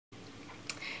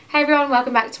Hey everyone,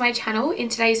 welcome back to my channel. In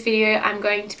today's video I'm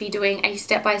going to be doing a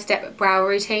step-by-step brow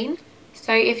routine.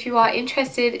 So if you are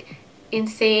interested in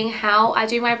seeing how I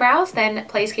do my brows, then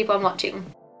please keep on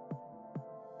watching.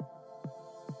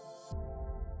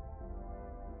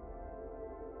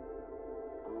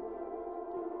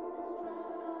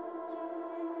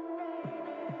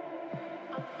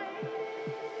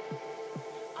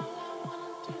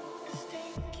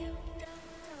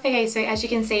 Okay, so as you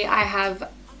can see I have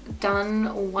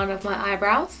done one of my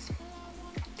eyebrows.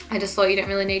 I just thought you don't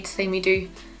really need to see me do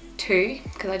two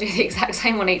because I do the exact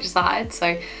same on each side, so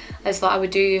I just thought I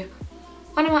would do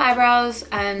one of my eyebrows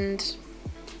and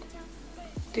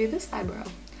do this eyebrow.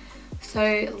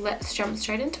 So let's jump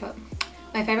straight into it.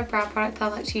 My favourite brow product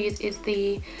that I like to use is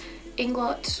the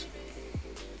Inglot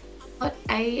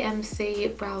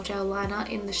AMC Brow Gel Liner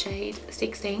in the shade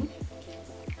 16.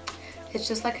 It's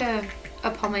just like a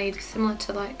pomade similar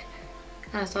to like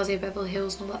Anastasia Beverly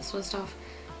Hills and all that sort of stuff.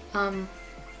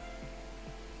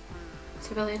 It's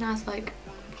a really nice, like,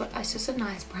 it's just a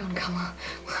nice brown colour.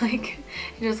 Like,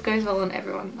 it just goes well on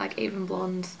everyone, like even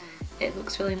blondes. It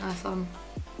looks really nice on,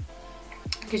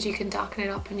 because you can darken it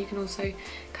up and you can also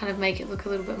kind of make it look a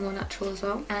little bit more natural as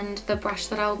well. And the brush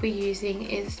that I'll be using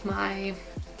is my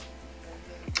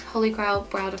Holy Grail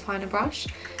Brow Definer brush.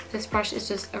 This brush is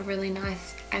just a really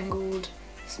nice angled,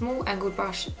 small angled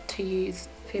brush to use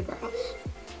for your brows.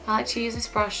 I like to use this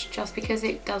brush just because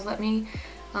it does let me,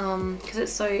 because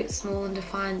it's so small and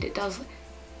defined, it does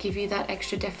give you that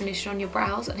extra definition on your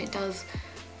brows and it does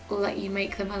let you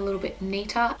make them a little bit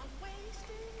neater.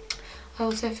 I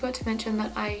also forgot to mention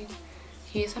that I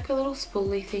use like a little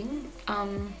spoolie thing.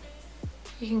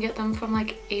 You can get them from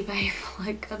like eBay for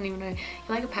like, I don't even know,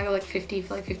 like a pack of like 50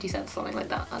 for like 50 cents, something like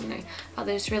that, I don't know. But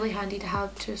they're just really handy to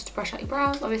have just to brush out your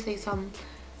brows. Obviously some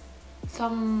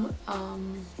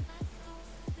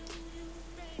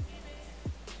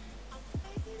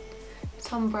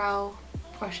brow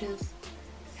brushes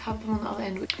have them on the other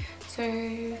end,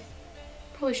 so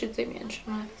probably should zoom in,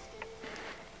 shouldn't I?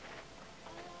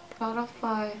 Start off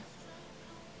by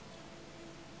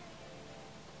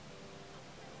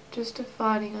just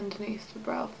defining underneath the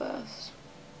brow first.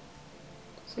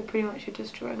 So pretty much you're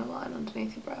just drawing a line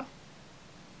underneath your brow,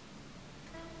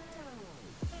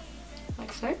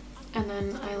 like so. And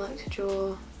then I like to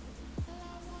draw a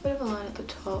bit of a line at the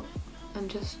top and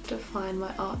just define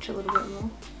my arch a little bit more.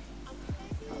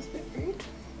 That was a bit rude.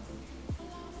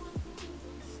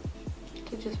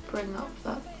 To just bring up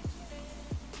that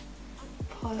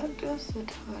part just a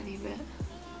tiny bit.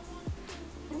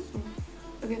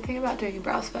 The good thing about doing your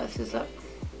brows first is that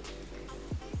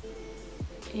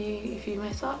if you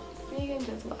mess up, you can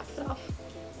just laugh it off.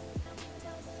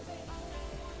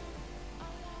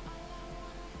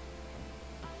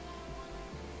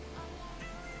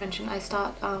 I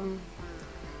start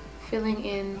filling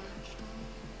in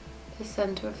the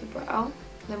center of the brow.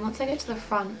 Then once I get to the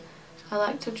front, I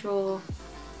like to draw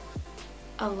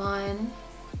a line,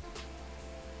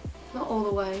 not all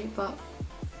the way, but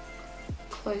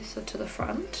closer to the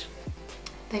front.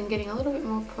 Then getting a little bit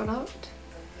more product,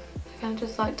 I kind of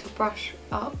just like to brush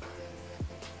up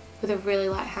with a really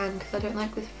light hand because I don't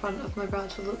like the front of my brow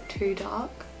to look too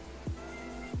dark.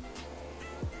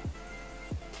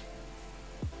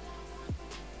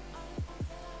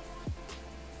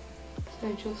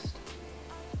 So just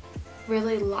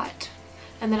really light.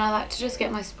 And then I like to just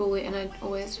get my spoolie and I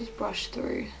always just brush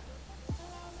through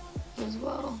as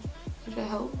well, which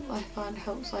I find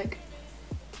helps like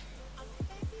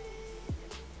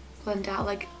blend out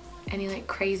like any like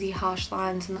crazy harsh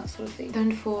lines and that sort of thing.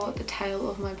 Then for the tail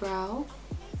of my brow,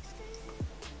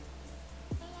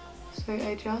 so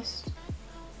I just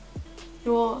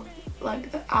draw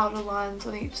like the outer lines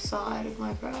on each side of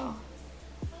my brow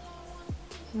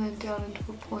and then down into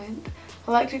a point.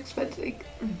 I like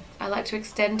to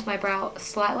extend my brow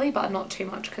slightly, but not too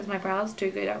much because my brows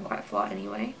do go down quite far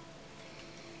anyway.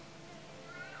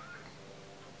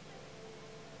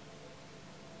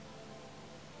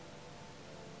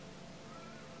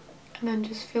 And then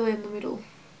just fill in the middle,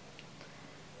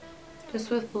 just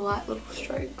with light little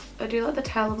strokes. I do like the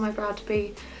tail of my brow to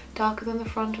be darker than the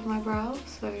front of my brow,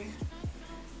 so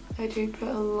I do put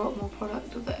a lot more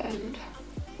product at the end.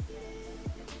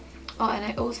 Oh, and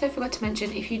I also forgot to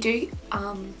mention, if you do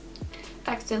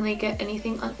accidentally get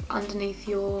anything underneath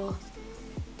your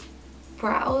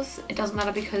brows, it doesn't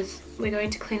matter because we're going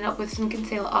to clean it up with some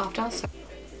concealer after. So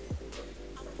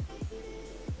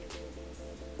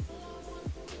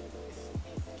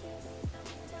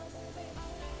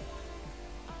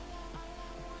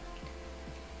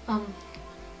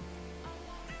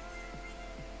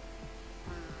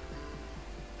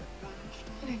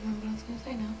don't remember what I was going to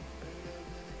say now.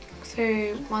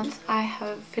 So once I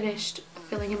have finished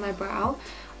filling in my brow,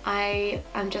 I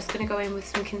am just going to go in with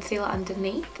some concealer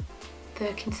underneath.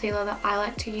 The concealer that I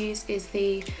like to use is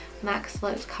the MAC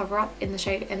Select Cover Up in the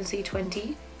shade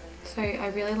NC20. So I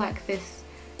really like this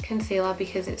concealer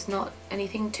because it's not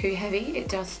anything too heavy. It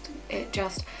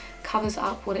just covers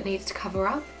up what it needs to cover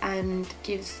up and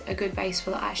gives a good base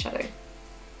for the eyeshadow.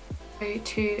 So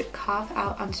to carve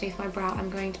out underneath my brow,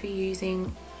 I'm going to be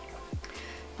using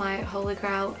my Holy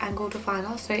Grail Angle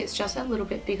Definer. So it's just a little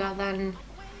bit bigger than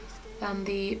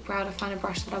the brow definer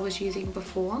brush that I was using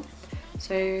before.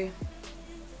 So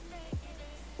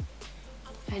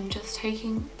I'm just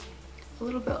taking a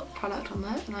little bit of product on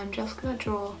that, and I'm just going to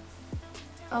draw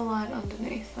a line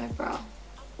underneath my brow.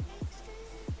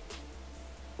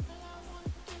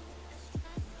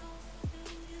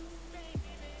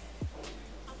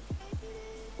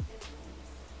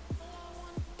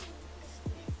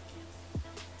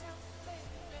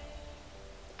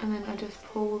 And then I just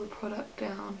pull the product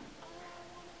down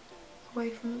away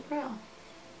from the brow,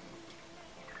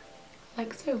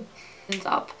 like so. Ends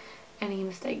up any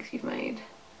mistakes you've made.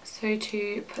 So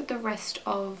to put the rest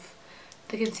of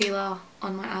the concealer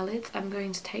on my eyelids, I'm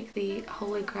going to take the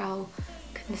Holy Grail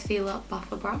Concealer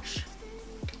Buffer Brush,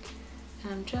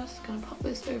 and I'm just going to pop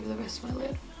this over the rest of my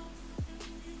lid.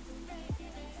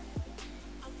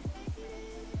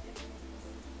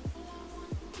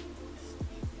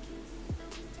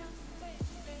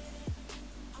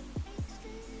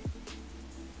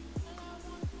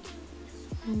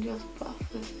 And just buff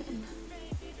this in.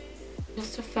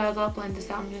 Just to further blend this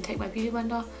out, I'm going to take my beauty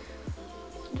blender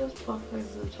and just buff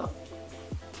over the top.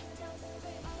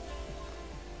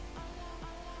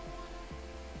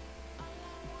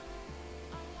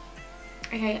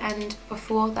 Okay, and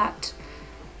before that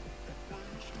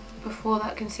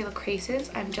concealer creases,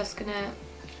 I'm just going to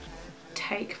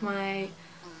take my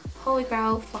Holy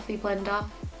Grail Fluffy Blender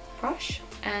brush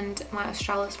and my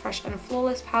Australis Fresh and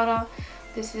Flawless powder.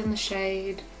 This is in the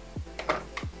shade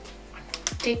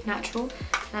Deep Natural,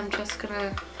 and I'm just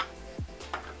gonna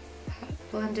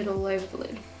blend it all over the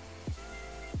lid.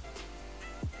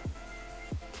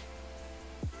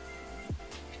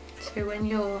 So when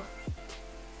you're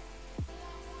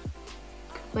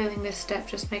completing this step,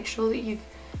 just make sure that you've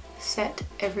set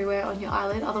everywhere on your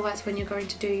eyelid, otherwise when you're going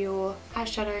to do your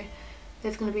eyeshadow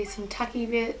there's going to be some tacky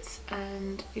bits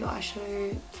and your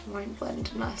eyeshadow won't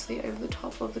blend nicely over the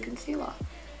top of the concealer,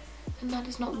 and that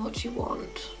is not what you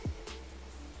want.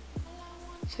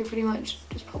 So pretty much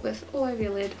just pop this all over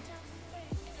your lid,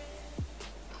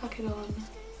 pack it on.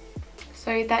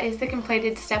 So that is the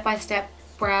completed step-by-step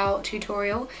brow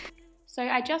tutorial. So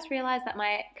I just realised that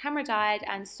my camera died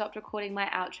and stopped recording my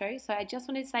outro, so I just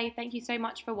wanted to say thank you so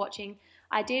much for watching.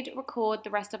 I did record the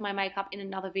rest of my makeup in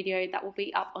another video that will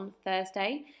be up on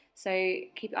Thursday, so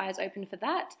keep your eyes open for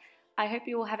that. I hope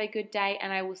you all have a good day,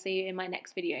 and I will see you in my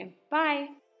next video. Bye!